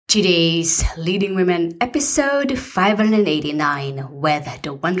Today's Leading Women, episode 589, with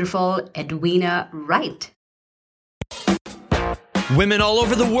the wonderful Edwina Wright. Women all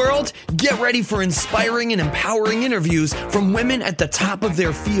over the world, get ready for inspiring and empowering interviews from women at the top of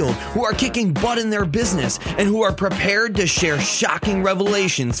their field who are kicking butt in their business and who are prepared to share shocking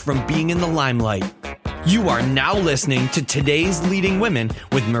revelations from being in the limelight. You are now listening to Today's Leading Women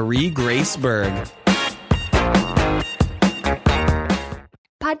with Marie Grace Berg.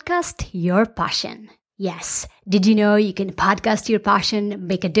 Podcast your passion. Yes, did you know you can podcast your passion,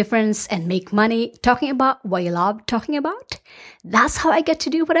 make a difference, and make money talking about what you love talking about? That's how I get to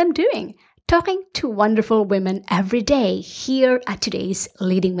do what I'm doing, talking to wonderful women every day here at Today's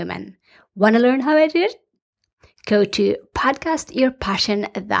Leading Women. Want to learn how I do it? Go to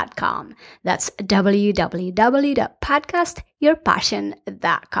podcastyourpassion.com. That's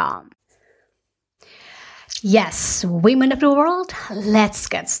www.podcastyourpassion.com. Yes, women of the world, let's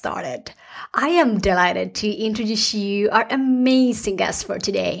get started. I am delighted to introduce you our amazing guest for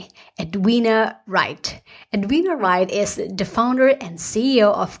today, Edwina Wright. Edwina Wright is the founder and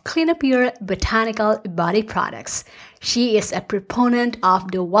CEO of Clean Up Your Botanical Body Products. She is a proponent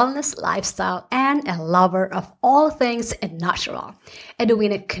of the wellness lifestyle and a lover of all things natural.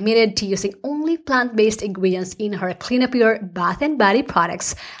 Edwina committed to using only plant-based ingredients in her Clean Up Your Bath and Body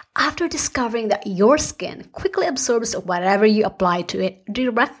products after discovering that your skin quickly absorbs whatever you apply to it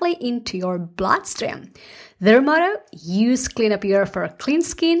directly into your bloodstream. Their motto, use Clean Up Your for clean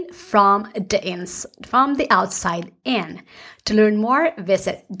skin from the outside in. To learn more,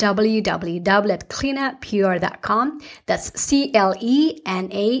 visit www.cleanapure.com. That's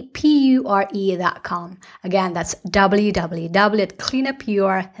CLENAPURE.com. Again, that's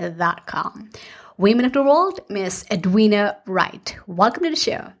www.cleanapure.com. Women of the World, Miss Edwina Wright. Welcome to the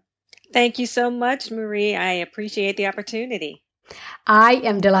show. Thank you so much, Marie. I appreciate the opportunity. I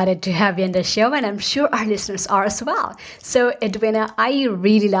am delighted to have you on the show, and I'm sure our listeners are as well. So, Edwina, I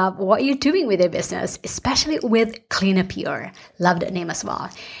really love what you're doing with your business, especially with Clean Up Your. Love that name as well.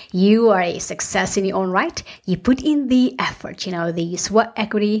 You are a success in your own right. You put in the effort, the sweat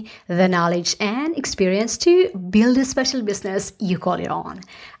equity, the knowledge and experience to build a special business you call your own.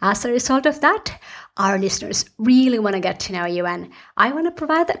 As a result of that, our listeners really want to get to know you, and I want to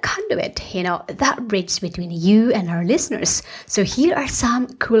provide that conduit, that bridge between you and our listeners. So here are some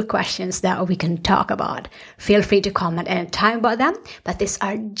cool questions that we can talk about. Feel free to comment anytime about them, but these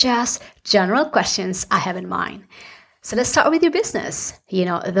are just general questions I have in mind. So let's start with your business.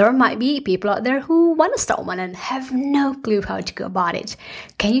 There might be people out there who want to start one and have no clue how to go about it.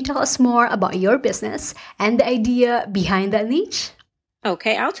 Can you tell us more about your business and the idea behind that niche?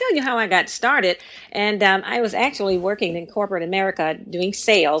 Okay, I'll tell you how I got started. And I was actually working in corporate America doing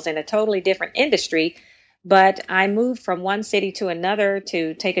sales in a totally different industry. But I moved from one city to another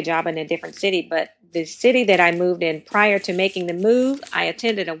to take a job in a different city. But the city that I moved in prior to making the move, I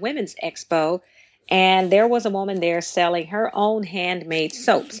attended a women's expo. And there was a woman there selling her own handmade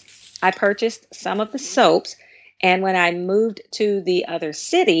soaps. I purchased some of the soaps. And when I moved to the other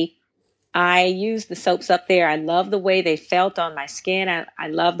city, I used the soaps up there. I love the way they felt on my skin. I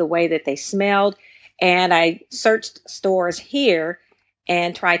love the way that they smelled. And I searched stores here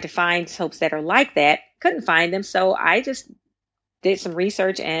and tried to find soaps that are like that. Couldn't find them. So I just did some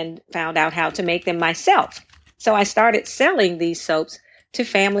research and found out how to make them myself. So I started selling these soaps to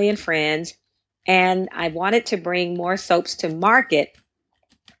family and friends. And I wanted to bring more soaps to market.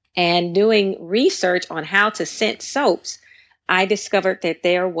 And doing research on how to scent soaps, I discovered that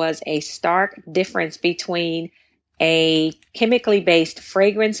there was a stark difference between a chemically based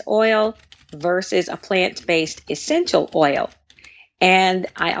fragrance oil versus a plant-based essential oil. And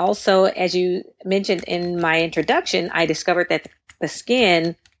I also, as you mentioned in my introduction, I discovered that the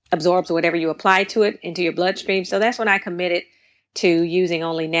skin absorbs whatever you apply to it into your bloodstream. So that's when I committed to using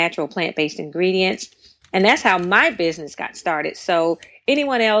only natural plant-based ingredients. And that's how my business got started. So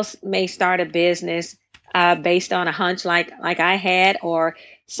anyone else may start a business based on a hunch like I had, or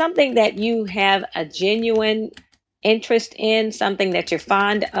something that you have a genuine interest in, something that you're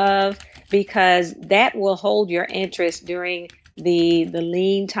fond of, because that will hold your interest during the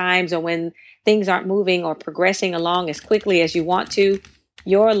lean times, or when things aren't moving or progressing along as quickly as you want to.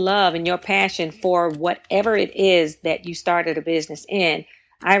 Your love and your passion for whatever it is that you started a business in,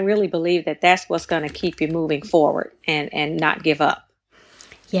 I really believe that that's what's going to keep you moving forward and not give up.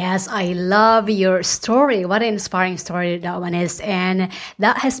 Yes, I love your story. What an inspiring story that one is. And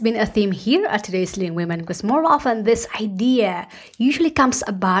that has been a theme here at Today's Leading Women, because more often this idea usually comes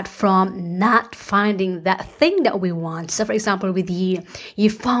about from not finding that thing that we want. So for example, with you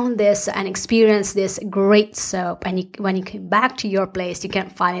found this and experienced this great soap, and when you came back to your place, you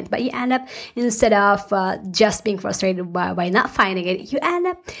can't find it. But you end up, instead of just being frustrated by not finding it, you end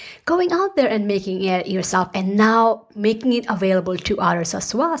up going out there and making it yourself, and now making it available to others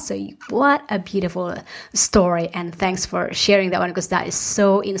as well. So what a beautiful story, and thanks for sharing that one, because that is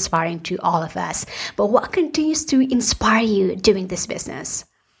so inspiring to all of us. But what continues to inspire you doing this business?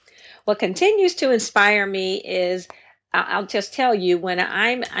 What continues to inspire me is, I'll just tell you, when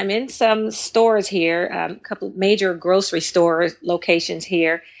I'm in some stores here, a couple of major grocery store locations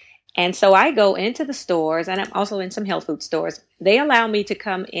here, and so I go into the stores, and I'm also in some health food stores. They allow me to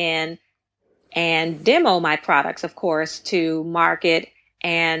come in and demo my products, of course, to market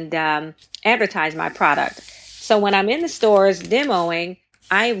and advertise my product. So when I'm in the stores demoing,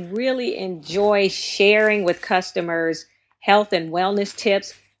 I really enjoy sharing with customers health and wellness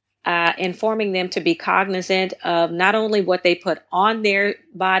tips, informing them to be cognizant of not only what they put on their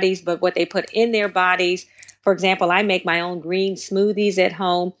bodies, but what they put in their bodies. For example, I make my own green smoothies at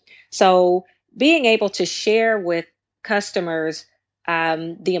home. So being able to share with customers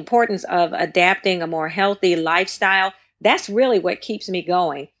the importance of adapting a more healthy lifestyle, that's really what keeps me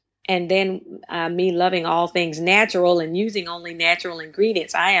going. And then me loving all things natural and using only natural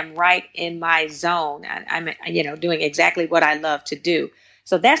ingredients, I am right in my zone. I'm doing exactly what I love to do.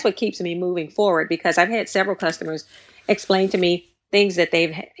 So that's what keeps me moving forward, because I've had several customers explain to me things that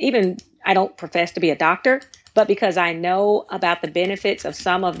I don't profess to be a doctor, but because I know about the benefits of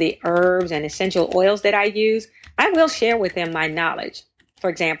some of the herbs and essential oils that I use, I will share with them my knowledge. For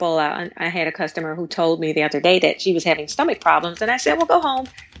example, I had a customer who told me the other day that she was having stomach problems. And I said, well, go home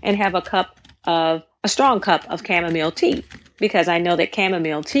and have a strong cup of chamomile tea, because I know that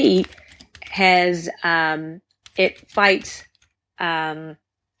chamomile tea has, it fights, oh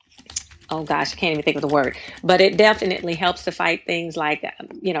gosh, I can't even think of the word, but it definitely helps to fight things like,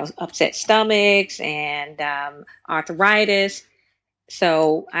 upset stomachs and arthritis.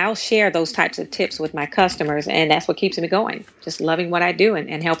 So I'll share those types of tips with my customers, and that's what keeps me going. Just loving what I do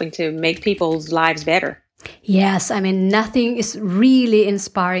and helping to make people's lives better. Yes, I mean, nothing is really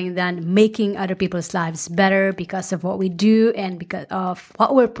inspiring than making other people's lives better because of what we do and because of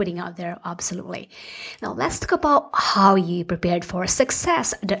what we're putting out there. Absolutely. Now, let's talk about how you prepared for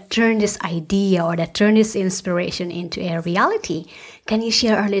success that turned this idea or that turned this inspiration into a reality. Can you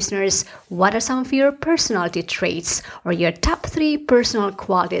share our listeners what are some of your personality traits or your top 3 personal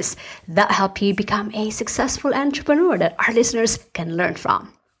qualities that help you become a successful entrepreneur that our listeners can learn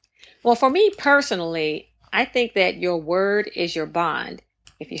from? Well, for me personally, I think that your word is your bond.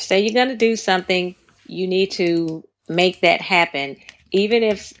 If you say you're going to do something, you need to make that happen. Even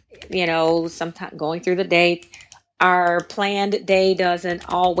if, sometimes going through the day, our planned day doesn't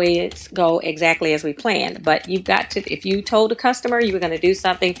always go exactly as we planned. But you've got to, if you told a customer you were going to do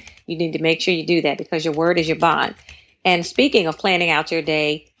something, you need to make sure you do that, because your word is your bond. And speaking of planning out your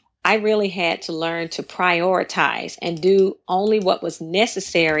day, I really had to learn to prioritize and do only what was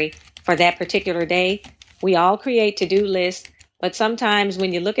necessary for that particular day. We all create to-do lists, but sometimes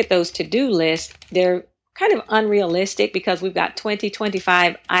when you look at those to-do lists, they're kind of unrealistic because we've got 20,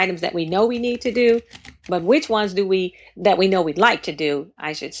 25 items that we know we need to do, but which ones that we know we'd like to do,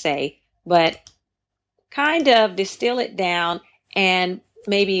 I should say, but kind of distill it down and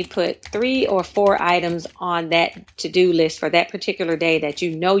maybe put 3 or 4 items on that to-do list for that particular day that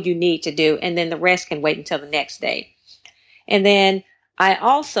you know you need to do, and then the rest can wait until the next day. And then I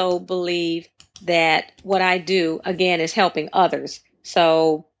also believe that what I do, again, is helping others.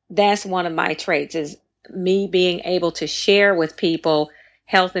 So that's one of my traits, is me being able to share with people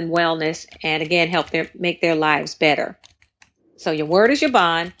health and wellness, and again, help them make their lives better. So your word is your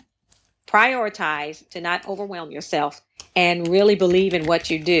bond. Prioritize to not overwhelm yourself, and really believe in what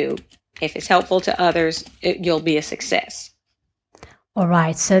you do. If it's helpful to others, you'll be a success. All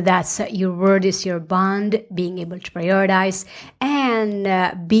right, so that's your word is your bond, being able to prioritize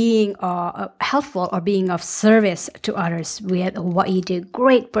and being helpful or being of service to others with what you do.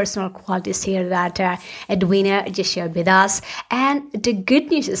 Great personal qualities here that Edwina just shared with us. And the good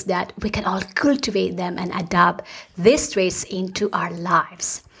news is that we can all cultivate them and adapt these traits into our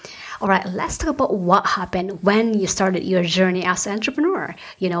lives. All right, let's talk about what happened when you started your journey as an entrepreneur.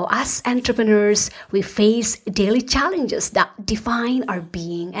 As entrepreneurs, we face daily challenges that define our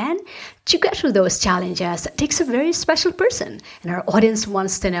being. And to get through those challenges, it takes a very special person. And our audience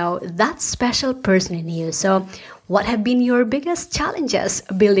wants to know that special person in you. So What have been your biggest challenges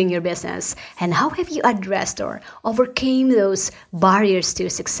building your business? And how have you addressed or overcame those barriers to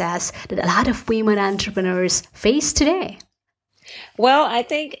success that a lot of women entrepreneurs face today? Well, I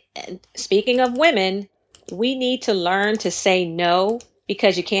think speaking of women, we need to learn to say no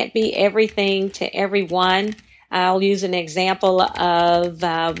because you can't be everything to everyone. I'll use an example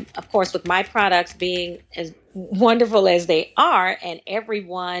of course, with my products being as wonderful as they are, and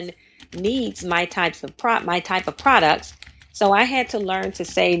everyone needs my type of products. So I had to learn to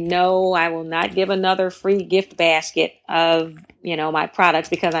say no. I will not give another free gift basket of my products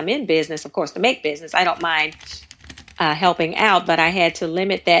because I'm in business, of course, to make business. I don't mind helping out, but I had to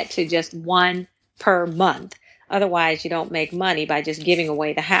limit that to just one per month. Otherwise, you don't make money by just giving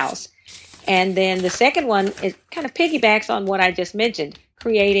away the house. And then the second one is kind of piggybacks on what I just mentioned,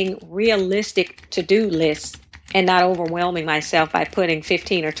 creating realistic to-do lists and not overwhelming myself by putting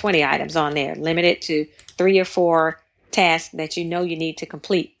 15 or 20 items on there. Limit it to 3 or 4 tasks that you need to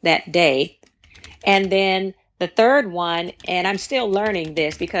complete that day. And then the third one, and I'm still learning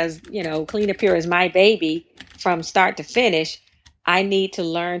this because, Clean Up Pure is my baby from start to finish. I need to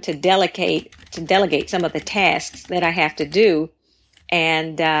learn to delegate some of the tasks that I have to do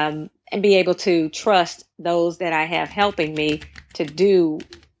and be able to trust those that I have helping me to do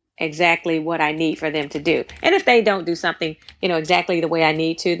exactly what I need for them to do. And if they don't do something, exactly the way I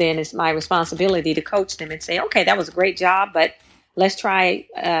need to, then it's my responsibility to coach them and say, okay, that was a great job, but let's try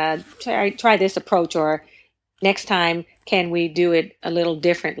this approach, or next time, can we do it a little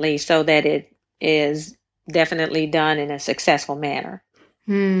differently so that it is definitely done in a successful manner.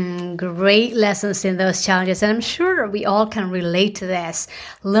 Great lessons in those challenges. And I'm sure we all can relate to this.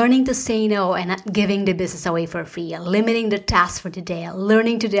 Learning to say no and not giving the business away for free, limiting the tasks for the day,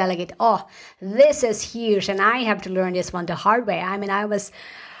 learning to delegate. Oh, this is huge. And I have to learn this one the hard way.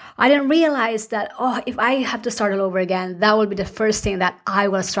 I didn't realize that, if I have to start all over again, that will be the first thing that I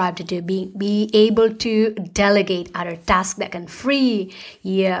will strive to do, be able to delegate other tasks that can free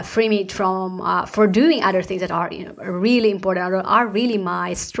me from for doing other things that are really important or are really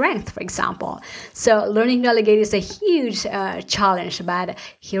my strength, for example. So learning to delegate is a huge challenge, but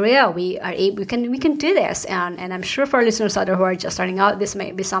here we are. We can do this, and I'm sure for our listeners out there who are just starting out, this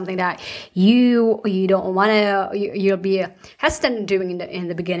may be something that you don't want to, you'll be hesitant doing in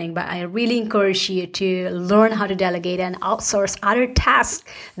the beginning. But I really encourage you to learn how to delegate and outsource other tasks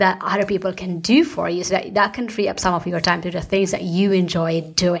that other people can do for you, so that can free up some of your time to the things that you enjoy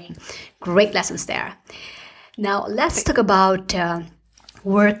doing. Great lessons there. Now, let's talk about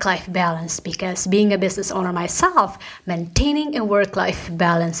work-life balance, because being a business owner myself, maintaining a work-life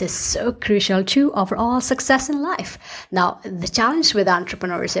balance is so crucial to overall success in life. Now, the challenge with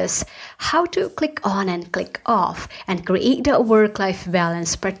entrepreneurs is how to click on and click off and create the work-life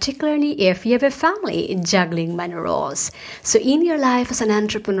balance, particularly if you have a family juggling many roles. So in your life as an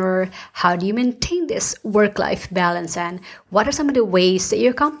entrepreneur, how do you maintain this work-life balance, and what are some of the ways that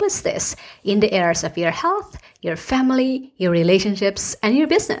you accomplish this in the areas of your health, your family, your relationships, and your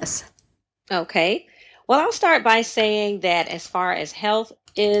business? Okay. Well, I'll start by saying that as far as health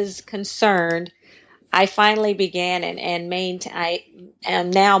is concerned, I finally began I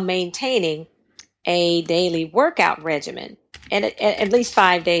am now maintaining a daily workout regimen. And at least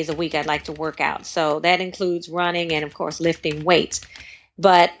 5 days a week, I'd like to work out. So that includes running and, of course, lifting weights.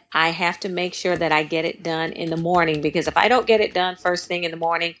 But I have to make sure that I get it done in the morning, because if I don't get it done first thing in the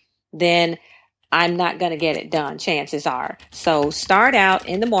morning, then I'm not going to get it done, chances are. So start out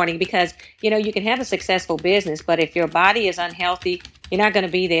in the morning, because, you can have a successful business, but if your body is unhealthy, you're not going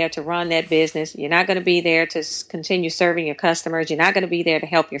to be there to run that business. You're not going to be there to continue serving your customers. You're not going to be there to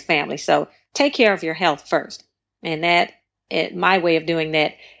help your family. So take care of your health first. And my way of doing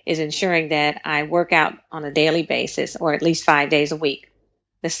that is ensuring that I work out on a daily basis, or at least 5 days a week.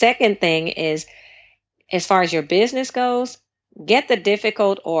 The second thing is, as far as your business goes, get the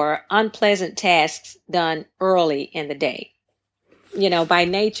difficult or unpleasant tasks done early in the day. By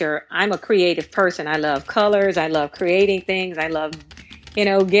nature, I'm a creative person. I love colors. I love creating things. I love,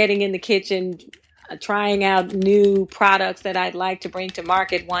 getting in the kitchen, trying out new products that I'd like to bring to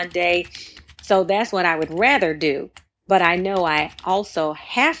market one day. So that's what I would rather do. But I know I also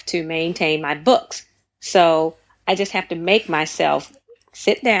have to maintain my books. So I just have to make myself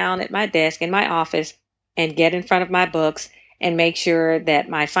sit down at my desk in my office and get in front of my books and make sure that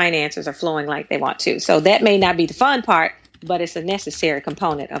my finances are flowing like they want to. So that may not be the fun part, but it's a necessary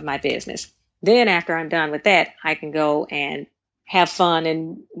component of my business. Then after I'm done with that, I can go and have fun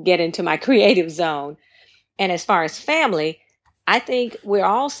and get into my creative zone. And as far as family, I think we're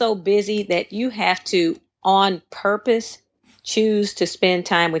all so busy that you have to, on purpose, choose to spend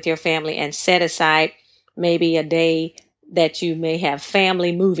time with your family and set aside maybe a day that you may have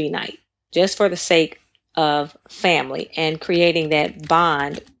family movie night just for the sake of family and creating that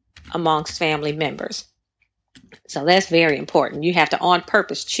bond amongst family members. So that's very important. You have to on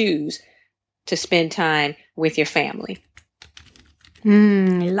purpose choose to spend time with your family.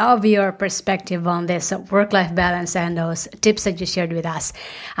 Love your perspective on this work-life balance and those tips that you shared with us.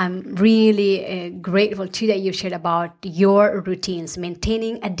 I'm really grateful too that you shared about your routines,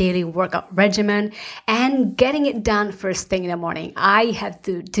 maintaining a daily workout regimen and getting it done first thing in the morning. I have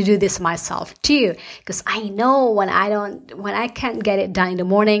to do this myself too, because I know when I can't get it done in the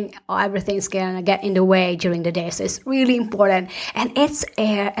morning, everything's gonna get in the way during the day. So it's really important, and it's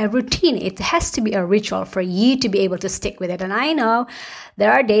a routine. It has to be a ritual for you to be able to stick with it. And I know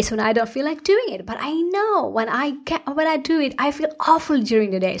there are days when I don't feel like doing it, but I know when I do it, I feel awful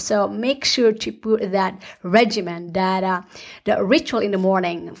during the day. So make sure to put that regimen, that ritual in the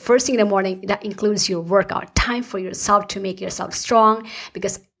morning, first thing in the morning, that includes your workout time for yourself to make yourself strong.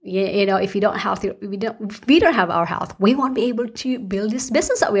 Because if we don't have our health, we won't be able to build this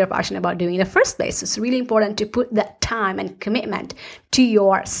business that we are passionate about doing in the first place. It's really important to put that time and commitment to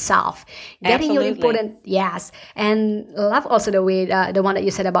yourself. Getting your important, yes, and love also the way the one that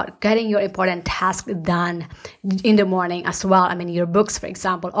you said about getting your important task done in the morning as well. I mean, your books, for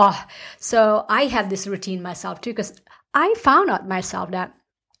example. So I have this routine myself too, because I found out myself that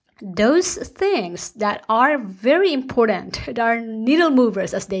those things that are very important, that are needle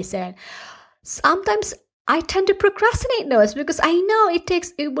movers, as they said, sometimes I tend to procrastinate those because I know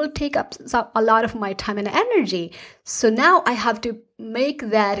it will take up a lot of my time and energy. So now I have to make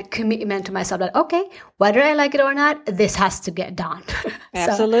that commitment to myself that, okay, whether I like it or not, this has to get done.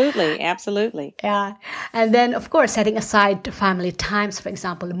 Absolutely. Yeah. And then, of course, setting aside family times, for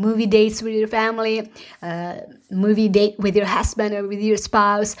example, movie dates with your family, movie date with your husband or with your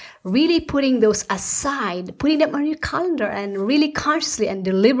spouse, really putting those aside, putting them on your calendar and really consciously and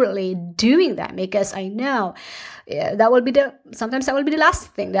deliberately doing that, because I know sometimes that will be the last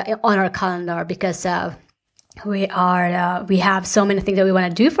thing that on our calendar, because we have so many things that we want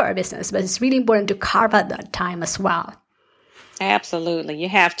to do for our business, but it's really important to carve out that time as well. Absolutely. You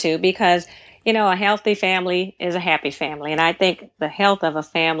have to, because, a healthy family is a happy family. And I think the health of a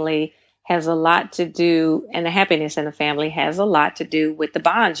family has a lot to do, and the happiness in a family has a lot to do with the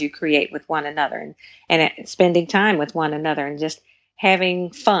bonds you create with one another and spending time with one another and just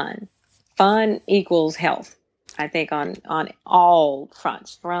having fun. Fun equals health. I think on all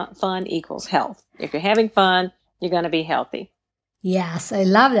fronts, fun equals health. If you're having fun, you're going to be healthy. Yes, I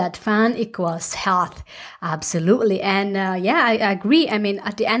love that. Fun equals health. Absolutely. And I agree. I mean,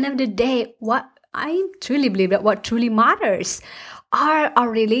 at the end of the day, what I truly believe that what truly matters are our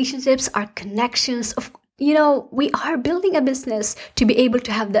relationships, our connections. We are building a business to be able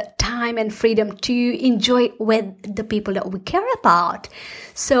to have that time and freedom to enjoy it with the people that we care about.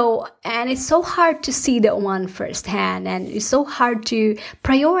 So, and it's so hard to see that one firsthand, and it's so hard to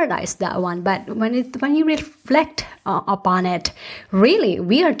prioritize that one. But when you reflect upon it, really,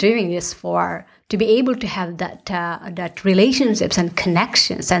 we are doing this to be able to have that relationships and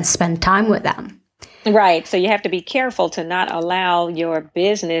connections and spend time with them. Right. So you have to be careful to not allow your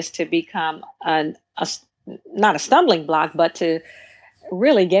business to become not a stumbling block, but to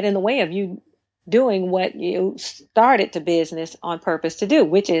really get in the way of you doing what you started the business on purpose to do,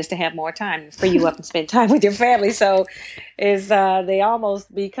 which is to have more time, free you up and spend time with your family. So they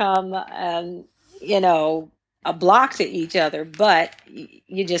almost become, a block to each other, but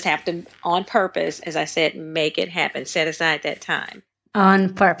you just have to, on purpose, as I said, make it happen. Set aside that time.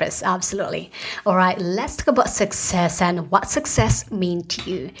 On purpose, absolutely. All right, let's talk about success and what success means to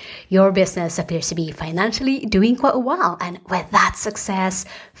you. Your business appears to be financially doing quite well, and with that success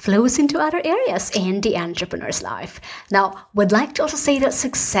flows into other areas in the entrepreneur's life. Now, would like to also say that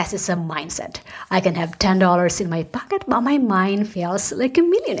success is a mindset. I can have $10 in my pocket, but my mind feels like a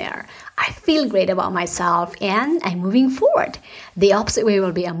millionaire. I feel great about myself and I'm moving forward. The opposite way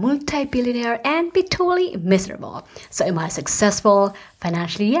will be a multi-billionaire and be totally miserable. So am I successful?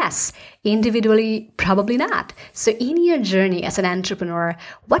 Financially, yes. Individually, probably not. So in your journey as an entrepreneur,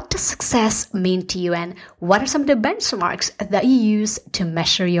 what does success mean to you, and what are some of the benchmarks that you use to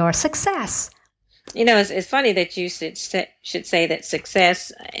measure your success? It's funny that you should say that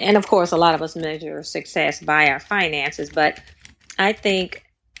success, and of course, a lot of us measure success by our finances, but I think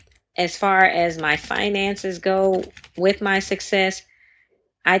as far as my finances go with my success,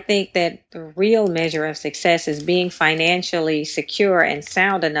 I think that the real measure of success is being financially secure and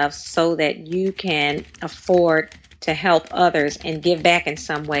sound enough so that you can afford to help others and give back in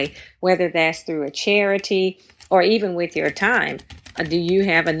some way, whether that's through a charity or even with your time. Do you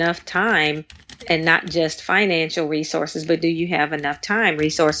have enough time and not just financial resources, but do you have enough time,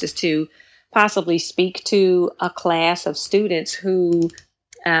 resources to possibly speak to a class of students who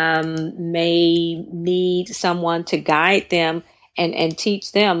may need someone to guide them and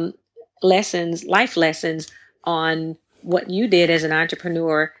teach them lessons, life lessons on what you did as an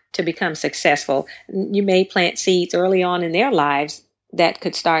entrepreneur to become successful. You may plant seeds early on in their lives that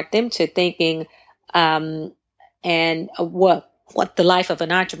could start them to thinking and what the life of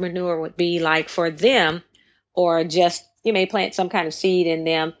an entrepreneur would be like for them, or just you may plant some kind of seed in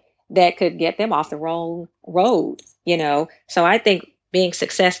them that could get them off the wrong road, So I think being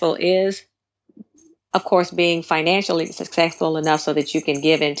successful is, of course, being financially successful enough so that you can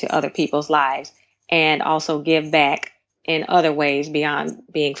give into other people's lives and also give back in other ways beyond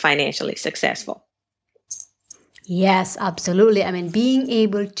being financially successful. Yes, absolutely. I mean,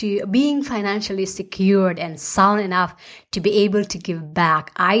 being financially secured and sound enough to be able to give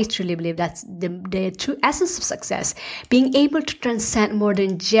back, I truly believe that's the true essence of success. Being able to transcend more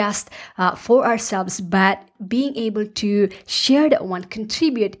than just for ourselves, but being able to share that one,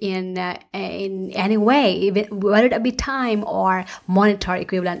 contribute in any way, even whether that be time or monetary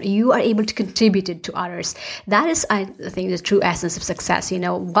equivalent, you are able to contribute it to others. That is, I think, the true essence of success.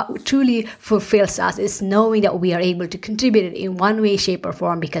 What truly fulfills us is knowing that we are able to contribute it in one way, shape, or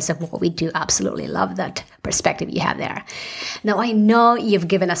form because of what we do. Absolutely love that perspective you have there. Now, I know you've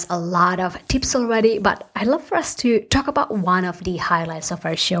given us a lot of tips already, but I'd love for us to talk about one of the highlights of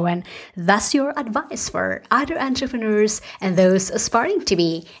our show, and that's your advice for other entrepreneurs and those aspiring to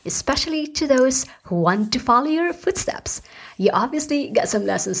be, especially to those who want to follow your footsteps. You obviously got some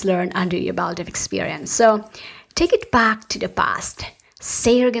lessons learned under your belt of experience. So take it back to the past.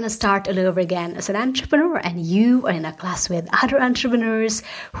 Say you're going to start all over again as an entrepreneur and you are in a class with other entrepreneurs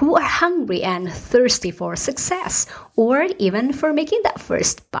who are hungry and thirsty for success or even for making that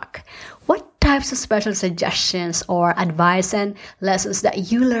first buck. What types of special suggestions or advice and lessons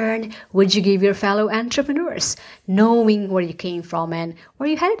that you learned would you give your fellow entrepreneurs, knowing where you came from and where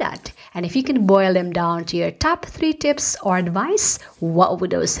you headed at? And if you can boil them down to your top 3 tips or advice, what would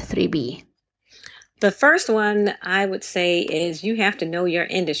those 3 be? The first one I would say is you have to know your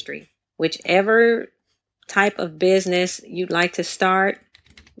industry. Whichever type of business you'd like to start,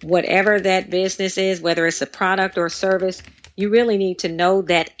 whatever that business is, whether it's a product or service, you really need to know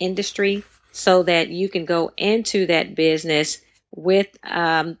that industry so that you can go into that business with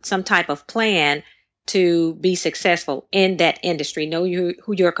some type of plan to be successful in that industry. Know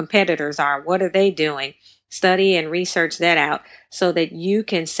who your competitors are. What are they doing? Study and research that out so that you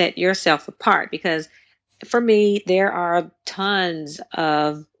can set yourself apart. Because for me, there are tons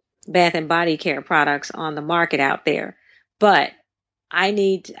of bath and body care products on the market out there, but I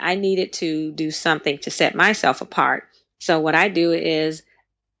needed to do something to set myself apart. So what I do is,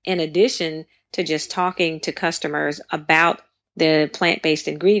 in addition to just talking to customers about the plant-based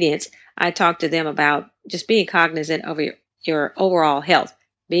ingredients, I talk to them about just being cognizant of your overall health.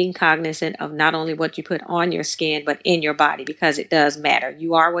 Being cognizant of not only what you put on your skin, but in your body, because it does matter.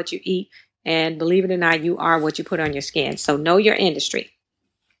 You are what you eat, and believe it or not, you are what you put on your skin. So know your industry.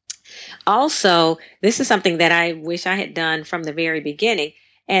 Also, this is something that I wish I had done from the very beginning,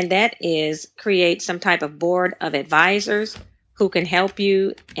 and that is create some type of board of advisors who can help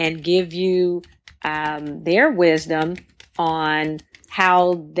you and give you their wisdom on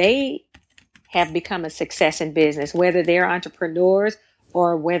how they have become a success in business, whether they're entrepreneurs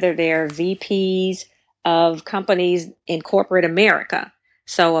or whether they're VPs of companies in corporate America.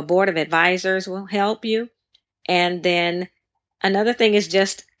 So a board of advisors will help you. And then another thing is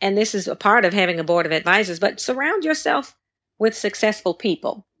just, and this is a part of having a board of advisors, but surround yourself with successful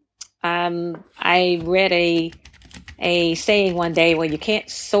people. I read a saying one day where you can't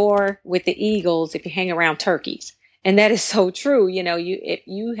soar with the eagles if you hang around turkeys. And that is so true. If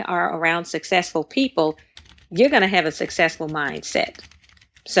you are around successful people, you're going to have a successful mindset.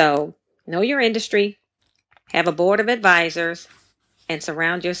 So know your industry, have a board of advisors, and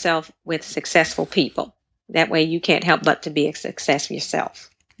surround yourself with successful people. That way you can't help but to be a success yourself.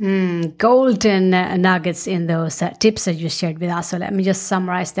 Golden nuggets in those tips that you shared with us. So let me just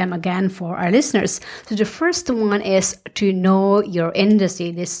summarize them again for our listeners. So the first one is to know your industry.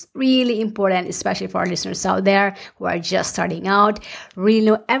 This is really important, especially for our listeners out there who are just starting out. Really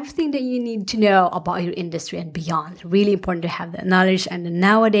know everything that you need to know about your industry and beyond. Really important to have that knowledge. And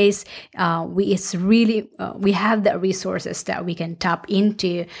nowadays, we have the resources that we can tap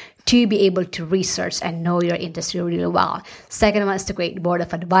into to be able to research and know your industry really well. Second one is to create board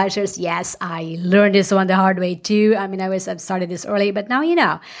of advisors. Yes, I learned this one the hard way too. I mean, I started this early, but now you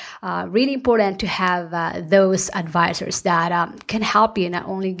know. Really important to have those advisors that can help you, not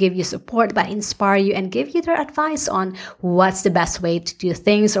only give you support, but inspire you and give you their advice on what's the best way to do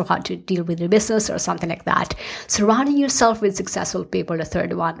things or how to deal with your business or something like that. Surrounding yourself with successful people, the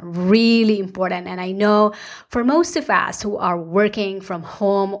third one, really important. And I know for most of us who are working from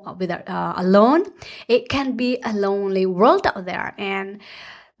home with alone, it can be a lonely world out there. And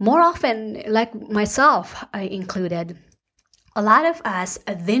more often, like myself included, a lot of us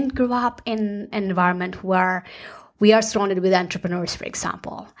didn't grow up in an environment where we are surrounded with entrepreneurs, for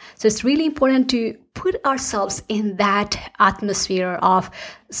example. So it's really important to put ourselves in that atmosphere of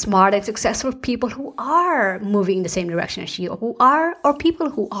smart and successful people who are moving in the same direction as you, or people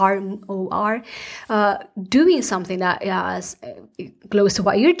who are doing something that is close to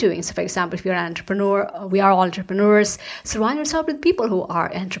what you're doing. So, for example, if you're an entrepreneur, we are all entrepreneurs. Surround yourself with people who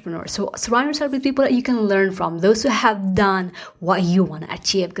are entrepreneurs. So surround yourself with people that you can learn from, those who have done what you want to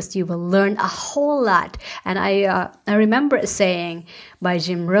achieve, because you will learn a whole lot. And I remember a saying by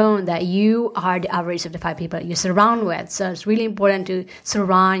Jim Rohn that you are the average of the 5 people that you surround with. So it's really important to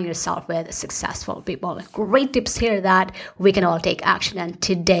surround yourself with successful people. Great tips here that we can all take action on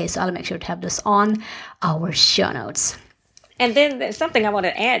today. So I'll make sure to have this on our show notes. And then there's something I want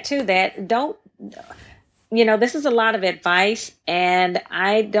to add to that. This is a lot of advice, and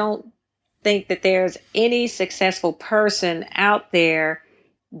I don't think that there's any successful person out there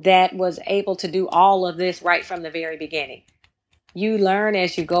that was able to do all of this right from the very beginning. You learn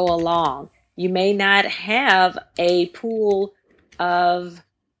as you go along. You may not have a pool of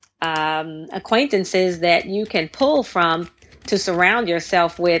acquaintances that you can pull from to surround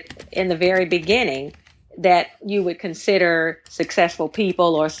yourself with in the very beginning that you would consider successful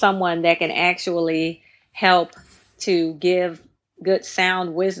people, or someone that can actually help to give good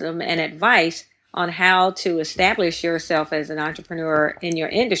sound wisdom and advice on how to establish yourself as an entrepreneur in your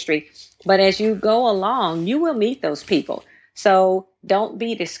industry. But as you go along, you will meet those people. So don't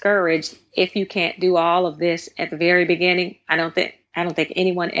be discouraged if you can't do all of this at the very beginning. I don't think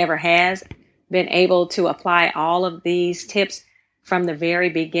anyone ever has been able to apply all of these tips from the very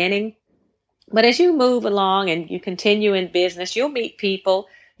beginning. But as you move along and you continue in business, you'll meet people.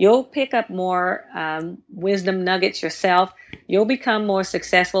 You'll pick up more wisdom nuggets yourself. You'll become more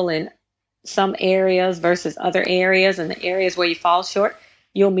successful in some areas versus other areas, and the areas where you fall short,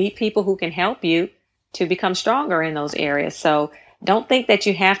 you'll meet people who can help you to become stronger in those areas. So don't think that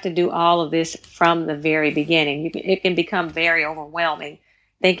you have to do all of this from the very beginning. It can become very overwhelming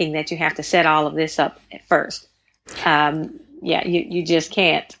thinking that you have to set all of this up at first. You just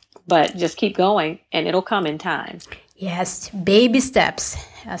can't, but just keep going and it'll come in time. Yes, baby steps,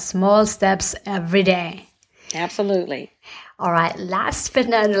 small steps every day. Absolutely. All right, last but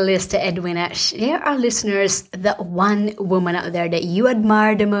not least, Edwina, share our listeners the one woman out there that you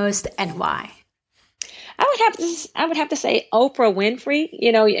admire the most and why. I would have to say Oprah Winfrey.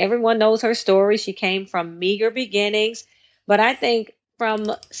 Everyone knows her story. She came from meager beginnings, but I think from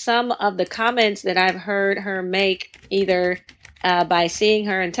some of the comments that I've heard her make, either by seeing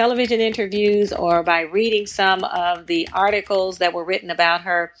her in television interviews or by reading some of the articles that were written about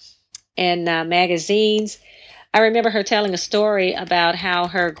her in magazines, I remember her telling a story about how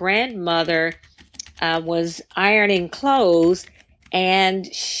her grandmother was ironing clothes,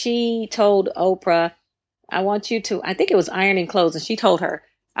 and she told Oprah, I think it was ironing clothes, and she told her,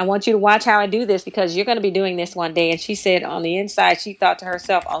 I want you to watch how I do this because you're going to be doing this one day. And she said on the inside, she thought to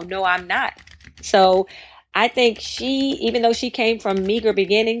herself, oh, no, I'm not. So I think even though she came from meager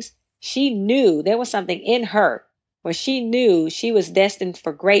beginnings, she knew there was something in her where she knew she was destined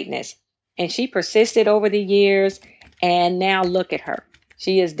for greatness. And she persisted over the years, and now look at her.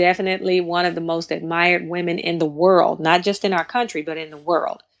 She is definitely one of the most admired women in the world, not just in our country, but in the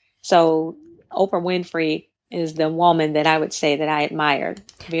world. So Oprah Winfrey is the woman that I would say that I admired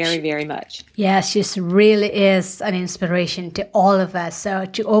very, very much. Yeah, she really is an inspiration to all of us. So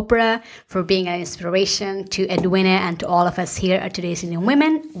to Oprah for being an inspiration, to Edwina, and to all of us here at Today's Indian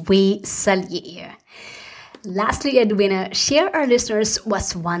Women, we salute you. Lastly, Edwina, share our listeners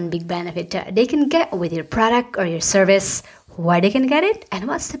what's one big benefit they can get with your product or your service, where they can get it, and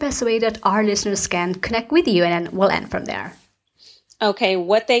what's the best way that our listeners can connect with you, and then we'll end from there. Okay,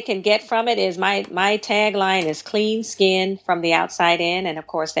 what they can get from it is my tagline is clean skin from the outside in. And of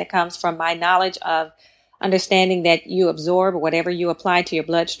course, that comes from my knowledge of understanding that you absorb whatever you apply to your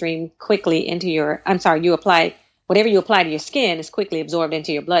bloodstream quickly into whatever you apply to your skin is quickly absorbed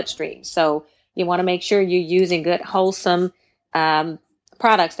into your bloodstream. So you want to make sure you're using good, wholesome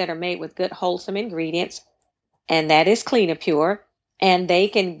products that are made with good, wholesome ingredients, and that is Cleanapure. And they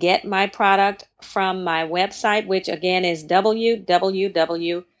can get my product from my website, which again is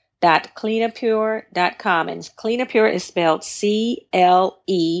www.cleanapure.com. And Cleanapure is spelled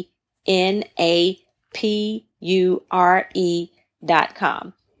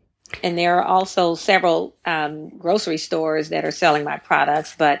CLENAPURE.com. And there are also several grocery stores that are selling my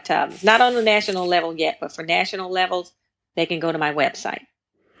products, but not on the national level yet. But for national levels, they can go to my website.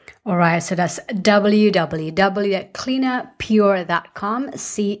 All right, so that's www.cleanapure.com,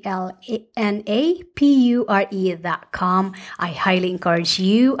 CLENAPURE.com. I highly encourage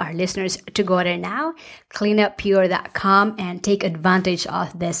you, our listeners, to go there now, cleanapure.com, and take advantage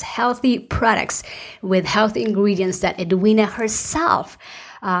of these healthy products with healthy ingredients that Edwina herself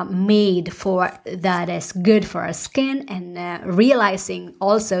made for that is good for our skin, and realizing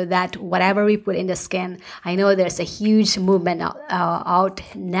also that whatever we put in the skin, I know there's a huge movement out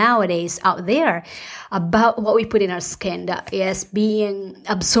nowadays out there about what we put in our skin that is being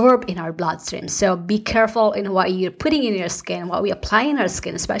absorbed in our bloodstream. So be careful in what you're putting in your skin, what we apply in our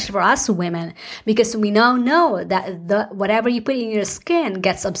skin, especially for us women, because we now know that whatever you put in your skin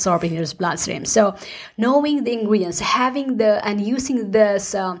gets absorbed in your bloodstream. So knowing the ingredients, and using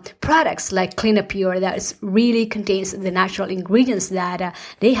this products like Cleanapure that really contains the natural ingredients that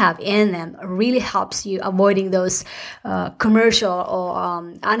they have in them really helps you avoiding those commercial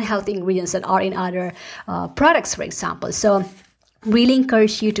or unhealthy ingredients that are in other products, for example. So really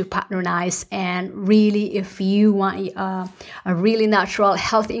encourage you to patronize, and really, if you want a really natural,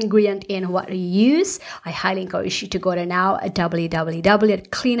 healthy ingredient in what you use, I highly encourage you to go there now at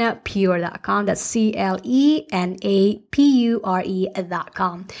www.cleanapure.com. That's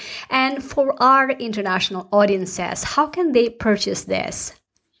CLENAPURE.com. And for our international audiences, how can they purchase this?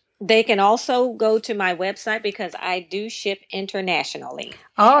 They can also go to my website because I do ship internationally.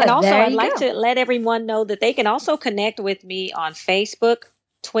 Oh, and also, I'd like to let everyone know that they can also connect with me on Facebook,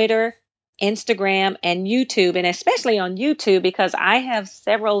 Twitter, Instagram, and YouTube, and especially on YouTube because I have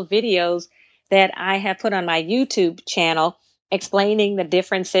several videos that I have put on my YouTube channel explaining the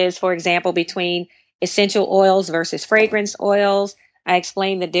differences, for example, between essential oils versus fragrance oils. I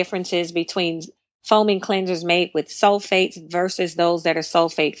explain the differences between foaming cleansers made with sulfates versus those that are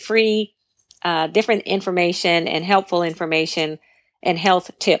sulfate free. Different information and helpful information and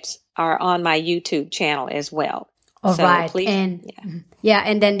health tips are on my YouTube channel as well. All right. Please, and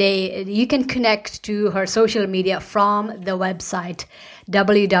and then you can connect to her social media from the website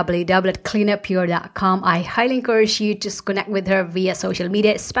www.cleanapure.com. I highly encourage you to connect with her via social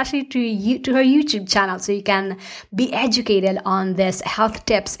media, especially to her YouTube channel, so you can be educated on this health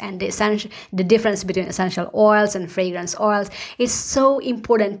tips and the difference between essential oils and fragrance oils. It's so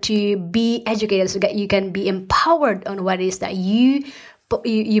important to be educated so that you can be empowered on what it is that you put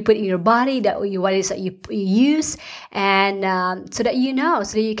in your body, what is that you use, and so that you know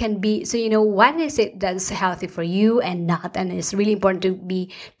what is it that's healthy for you and not. And it's really important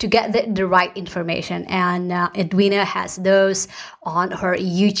to get the right information. And Edwina has those on her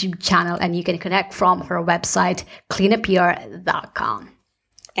YouTube channel, and you can connect from her website cleanapure.com.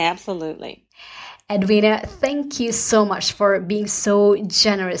 Absolutely. Edwina, thank you so much for being so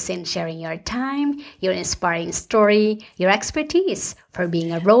generous in sharing your time, your inspiring story, your expertise, for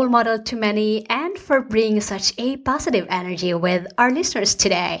being a role model to many, and for bringing such a positive energy with our listeners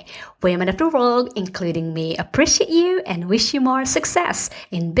today. Women of the world, including me, appreciate you and wish you more success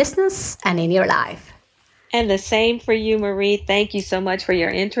in business and in your life. And the same for you, Marie. Thank you so much for your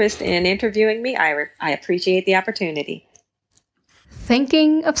interest in interviewing me. I appreciate the opportunity.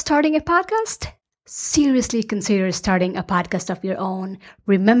 Thinking of starting a podcast? Seriously consider starting a podcast of your own,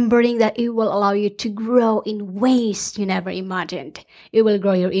 remembering that it will allow you to grow in ways you never imagined. It will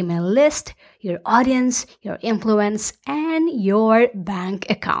grow your email list, your audience, your influence, and your bank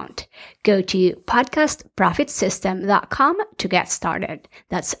account. Go to podcastprofitsystem.com to get started.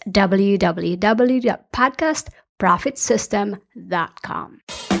 That's www.podcastprofitsystem.com.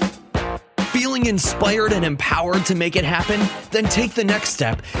 Feeling inspired and empowered to make it happen? Then take the next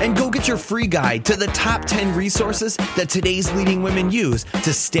step and go get your free guide to the top 10 resources that today's leading women use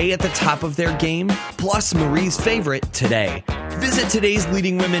to stay at the top of their game, plus Marie's favorite today. Visit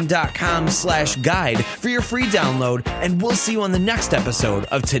todaysleadingwomen.com/guide for your free download, and we'll see you on the next episode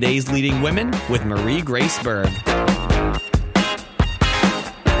of Today's Leading Women with Marie Grace Berg.